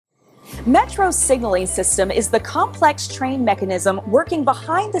Metro's signaling system is the complex train mechanism working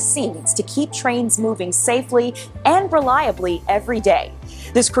behind the scenes to keep trains moving safely and reliably every day.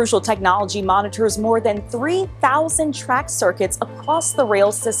 This crucial technology monitors more than 3,000 track circuits across the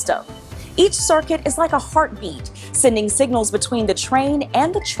rail system. Each circuit is like a heartbeat, sending signals between the train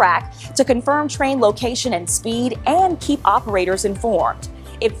and the track to confirm train location and speed and keep operators informed.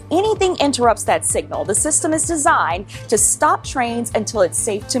 If anything interrupts that signal, the system is designed to stop trains until it's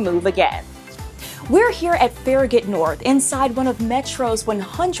safe to move again. We're here at Farragut North inside one of Metro's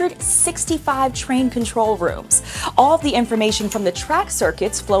 165 train control rooms. All of the information from the track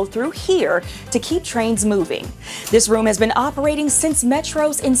circuits flow through here to keep trains moving. This room has been operating since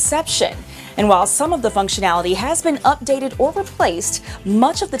Metro's inception. And while some of the functionality has been updated or replaced,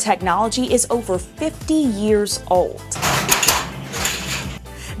 much of the technology is over 50 years old.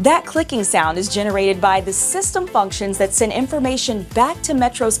 That clicking sound is generated by the system functions that send information back to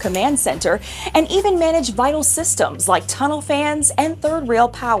Metro's command center and even manage vital systems like tunnel fans and third rail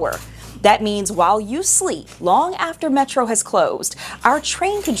power. That means while you sleep, long after Metro has closed, our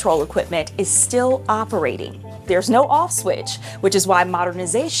train control equipment is still operating. There's no off switch, which is why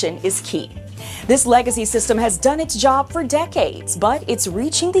modernization is key. This legacy system has done its job for decades, but it's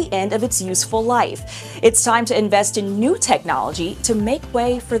reaching the end of its useful life. It's time to invest in new technology to make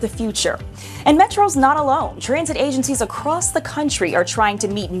way for the future. And Metro's not alone. Transit agencies across the country are trying to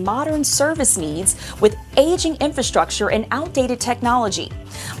meet modern service needs with aging infrastructure and outdated technology.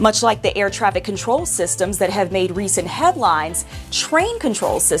 Much like the air traffic control systems that have made recent headlines, train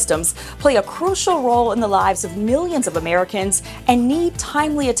control systems play a crucial role in the lives of millions of Americans and need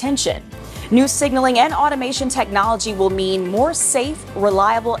timely attention. New signaling and automation technology will mean more safe,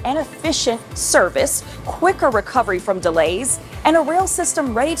 reliable, and efficient service, quicker recovery from delays, and a rail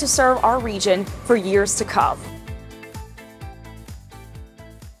system ready to serve our region for years to come.